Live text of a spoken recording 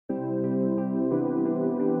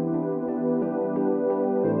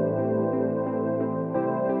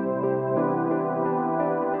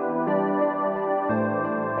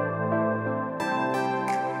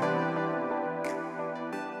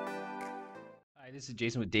Hi, this is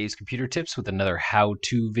Jason with Dave's Computer Tips with another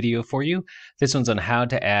how-to video for you. This one's on how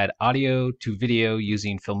to add audio to video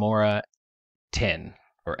using Filmora 10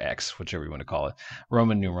 or X, whichever you want to call it,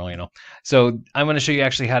 Roman numeral. So I'm going to show you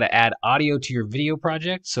actually how to add audio to your video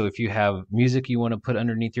project. So if you have music you want to put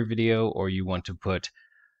underneath your video, or you want to put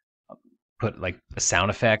like a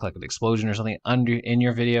sound effect, like an explosion or something in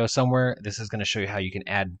your video somewhere, this is going to show you how you can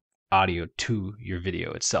add audio to your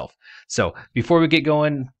video itself. So before we get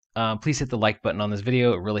going, please hit the like button on this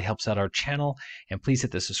video. It really helps out our channel. And please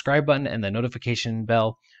hit the subscribe button and the notification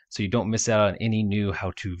bell so you don't miss out on any new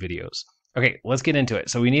how-to videos. Okay, let's get into it.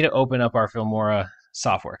 So we need to open up our Filmora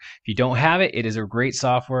software. If you don't have it, it is a great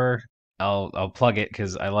software. I'll plug it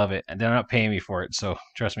because I love it, and they're not paying me for it, so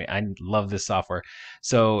trust me, I love this software.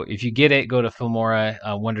 So if you get it, go to Filmora,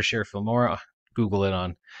 Wondershare Filmora, Google it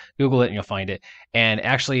and you'll find it. And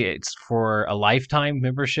actually, it's for a lifetime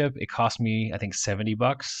membership. It cost me, I think,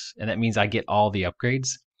 $70, and that means I get all the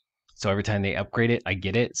upgrades. So every time they upgrade it, I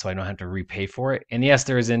get it, so I don't have to repay for it. And yes,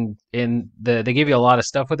 there is they give you a lot of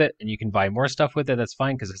stuff with it, and you can buy more stuff with it. That's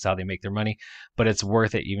fine because it's how they make their money. But it's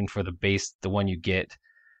worth it even for the base, the one you get.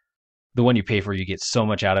 The one you pay for, you get so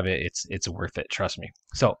much out of it. It's worth it, trust me.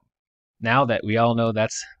 So now that we all know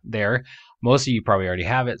that's there, most of you probably already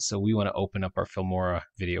have it, so we want to open up our Filmora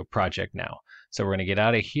video project now. So we're going to get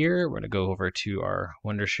out of here. We're going to go over to our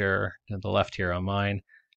Wondershare to the left here on mine,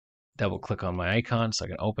 double click on my icon so I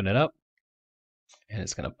can open it up, and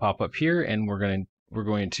it's going to pop up here, and we're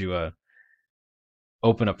going to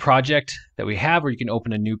open a project that we have, or you can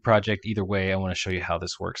open a new project. Either way, I want to show you how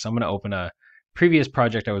this works. So I'm going to open a previous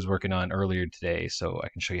project I was working on earlier today, so I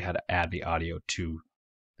can show you how to add the audio to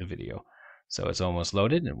the video. So it's almost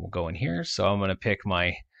loaded, and we'll go in here. So I'm going to pick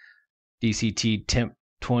my DCT Temp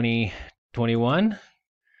 2021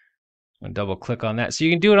 and double click on that. So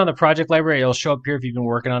you can do it on the project library. It'll show up here if you've been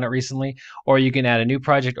working on it recently, or you can add a new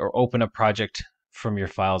project or open a project from your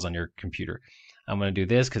files on your computer. I'm going to do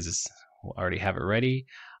this because I already have it ready.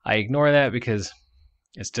 I ignore that because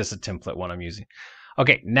it's just a template one I'm using.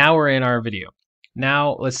 Okay, now we're in our video.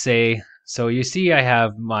 Now let's say, so you see I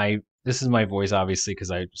have this is my voice, obviously, because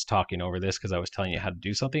I was talking over this because I was telling you how to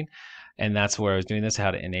do something. And that's where I was doing this, how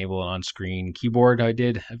to enable an on-screen keyboard I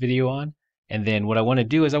did a video on. And then what I want to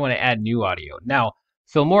do is I want to add new audio. Now,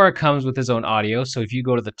 Filmora comes with its own audio. So if you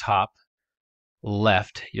go to the top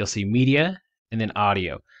left, you'll see media and then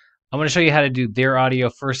audio. I'm going to show you how to do their audio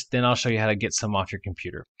first, then I'll show you how to get some off your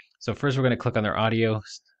computer. So first we're going to click on their audio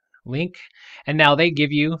link, and now they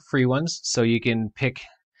give you free ones, so you can pick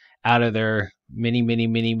out of their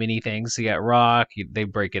many things. So you got rock, they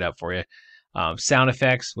break it up for you. Sound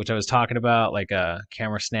effects, which I was talking about, like a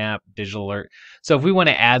camera snap, digital alert. So if we want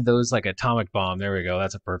to add those, like atomic bomb, there we go,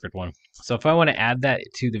 that's a perfect one. So if I want to add that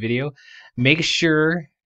to the video, make sure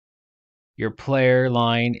your player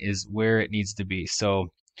line is where it needs to be. So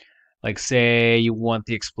like say you want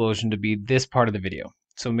the explosion to be this part of the video.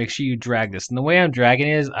 So make sure you drag this. And the way I'm dragging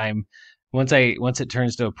is once it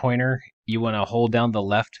turns to a pointer, you want to hold down the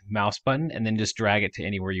left mouse button and then just drag it to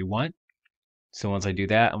anywhere you want. So once I do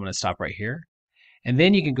that, I'm going to stop right here. And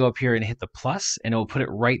then you can go up here and hit the plus, and it will put it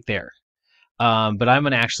right there. But I'm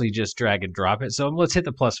going to actually just drag and drop it. So let's hit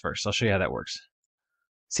the plus first. I'll show you how that works.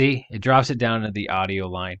 See, it drops it down to the audio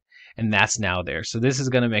line, and that's now there. So this is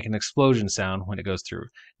going to make an explosion sound when it goes through.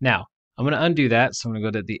 Now, I'm going to undo that. So I'm going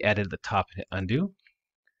to go to the edit at the top and hit undo.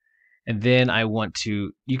 And then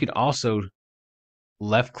you can also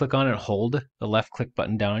left click on it and hold the left click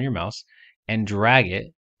button down on your mouse and drag it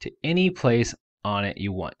to any place on it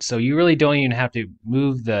you want. So you really don't even have to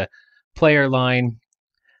move the player line.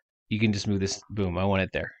 You can just move this, boom, I want it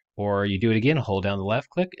there. Or you do it again, hold down the left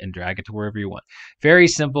click and drag it to wherever you want. Very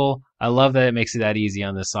simple. I love that it makes it that easy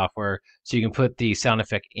on this software. So you can put the sound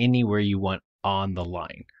effect anywhere you want on the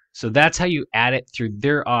line. So that's how you add it through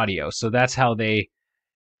their audio. So that's how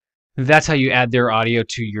you add their audio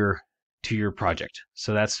to your project.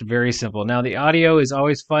 So that's very simple. Now the audio is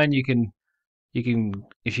always fun. You can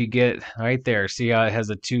if you get right there, see how it has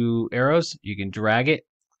the two arrows? You can drag it,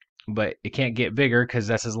 but it can't get bigger because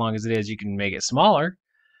that's as long as it is. You can make it smaller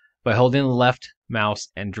by holding the left mouse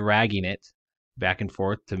and dragging it back and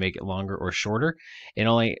forth to make it longer or shorter. It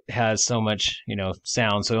only has so much,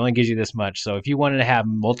 sound, so it only gives you this much. So if you wanted to have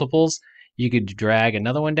multiples, you could drag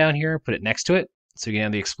another one down here, put it next to it, so you can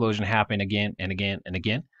have the explosion happen again and again and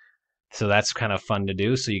again. So that's kind of fun to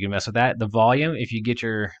do. So you can mess with that. The volume, if you get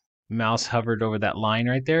your mouse hovered over that line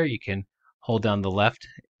right there, you can hold down the left,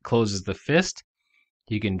 closes the fist.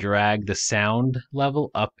 You can drag the sound level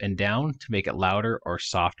up and down to make it louder or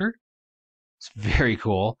softer. It's very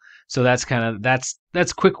cool. So that's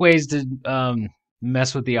quick ways to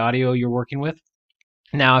mess with the audio you're working with.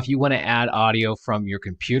 Now, if you want to add audio from your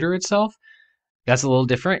computer itself, that's a little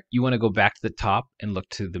different. You want to go back to the top and look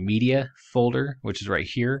to the media folder, which is right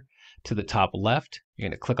here to the top left. You're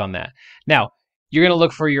going to click on that. Now, you're going to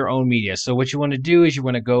look for your own media. So what you want to do is you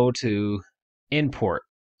want to go to import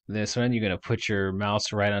this one. You're going to put your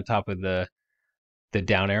mouse right on top of the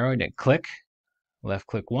down arrow and then click, left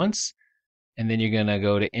click once, and then you're going to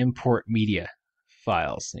go to import media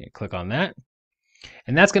files. And you click on that.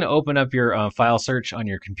 And that's going to open up your file search on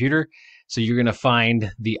your computer. So you're going to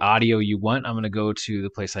find the audio you want. I'm going to go to the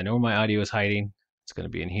place I know my audio is hiding. It's going to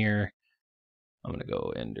be in here. I'm going to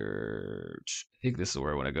go under, I think this is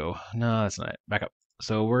where I want to go. No, that's not it. Back up.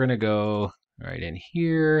 So we're going to go right in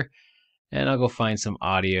here, and I'll go find some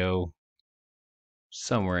audio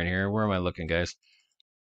somewhere in here. Where am I looking, guys?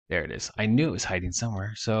 There it is. I knew it was hiding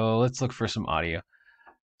somewhere. So let's look for some audio.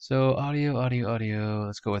 So audio.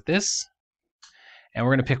 Let's go with this. And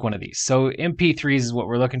we're going to pick one of these. So MP3s is what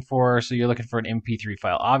we're looking for. So you're looking for an MP3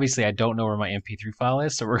 file. Obviously, I don't know where my MP3 file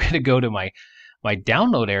is. So we're going to go to my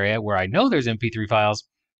download area where I know there's MP3 files.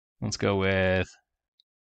 Let's grab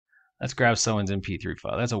someone's MP3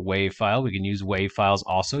 file. That's a WAV file. We can use WAV files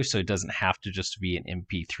also, so it doesn't have to just be an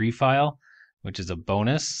MP3 file, which is a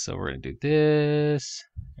bonus. So we're going to do this,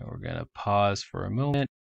 and we're going to pause for a moment.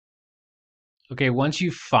 Okay, once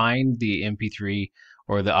you find the MP3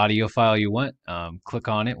 or the audio file you want, click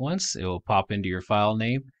on it once. It will pop into your file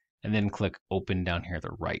name, and then click open down here to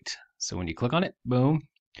the right. So when you click on it, boom.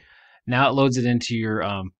 Now it loads it into your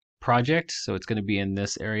project. So it's going to be in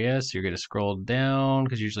this area. So you're going to scroll down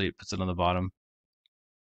because usually it puts it on the bottom.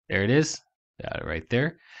 There it is. Got it right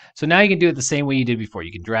there. So now you can do it the same way you did before.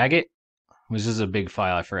 You can drag it. This is a big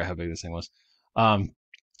file. I forgot how big this thing was.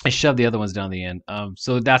 I shoved the other ones down the end.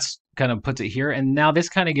 So that's kind of puts it here. And now this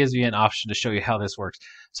kind of gives you an option to show you how this works.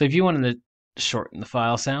 So if you wanted to shorten the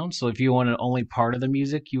file sound, so if you wanted only part of the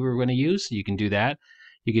music you were going to use, you can do that.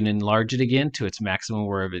 You can enlarge it again to its maximum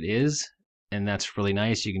wherever it is. And that's really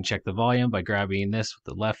nice. You can check the volume by grabbing this with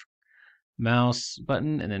the left mouse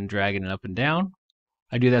button and then dragging it up and down.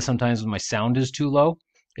 I do that sometimes when my sound is too low.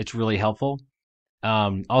 It's really helpful.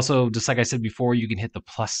 Also, just like I said before, you can hit the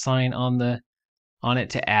plus sign on it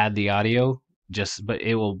to add the audio. But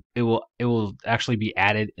it will actually be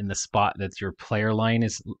added in the spot that your player line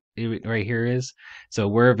is right here is. So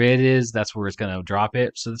wherever it is, that's where it's going to drop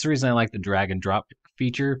it. So that's the reason I like the drag and drop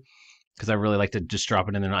feature, because I really like to just drop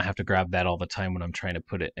it in and not have to grab that all the time when I'm trying to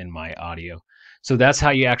put it in my audio. So that's how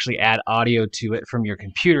you actually add audio to it from your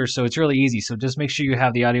computer. So it's really easy. So just make sure you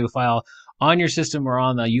have the audio file on your system or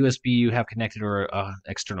on the USB you have connected or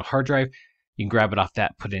external hard drive. You can grab it off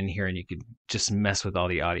that, put it in here, and you can just mess with all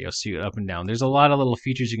the audio. See it up and down. There's a lot of little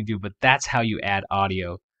features you can do, but that's how you add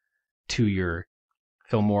audio to your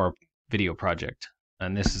Filmora video project.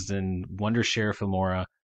 And this is in Wondershare Filmora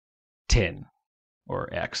 10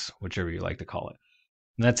 or X, whichever you like to call it.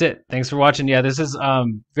 And that's it. Thanks for watching. Yeah, this is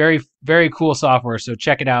very, very cool software, so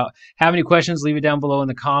check it out. Have any questions, leave it down below in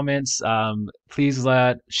the comments. Please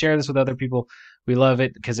share this with other people. We love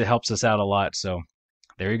it because it helps us out a lot. So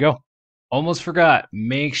there you go. Almost forgot.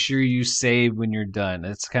 Make sure you save when you're done.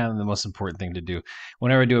 That's kind of the most important thing to do.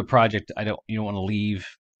 Whenever I do a project, you don't want to leave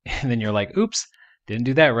and then you're like, oops, didn't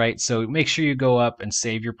do that right. So make sure you go up and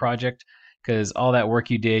save your project, because all that work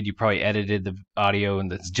you did, you probably edited the audio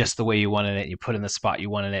and it's just the way you wanted it. You put in the spot you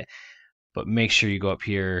wanted it. But make sure you go up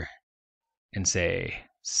here and say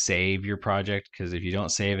save your project, because if you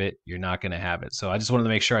don't save it, you're not going to have it. So I just wanted to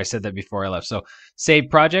make sure I said that before I left. So save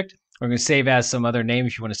project. We're going to save as some other name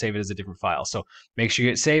if you want to save it as a different file. So make sure you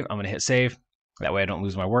hit save. I'm going to hit save. That way I don't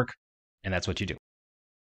lose my work. And that's what you do.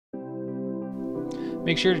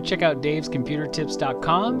 Make sure to check out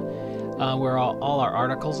DavesComputerTips.com where all our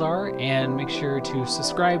articles are. And make sure to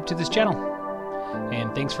subscribe to this channel.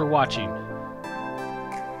 And thanks for watching.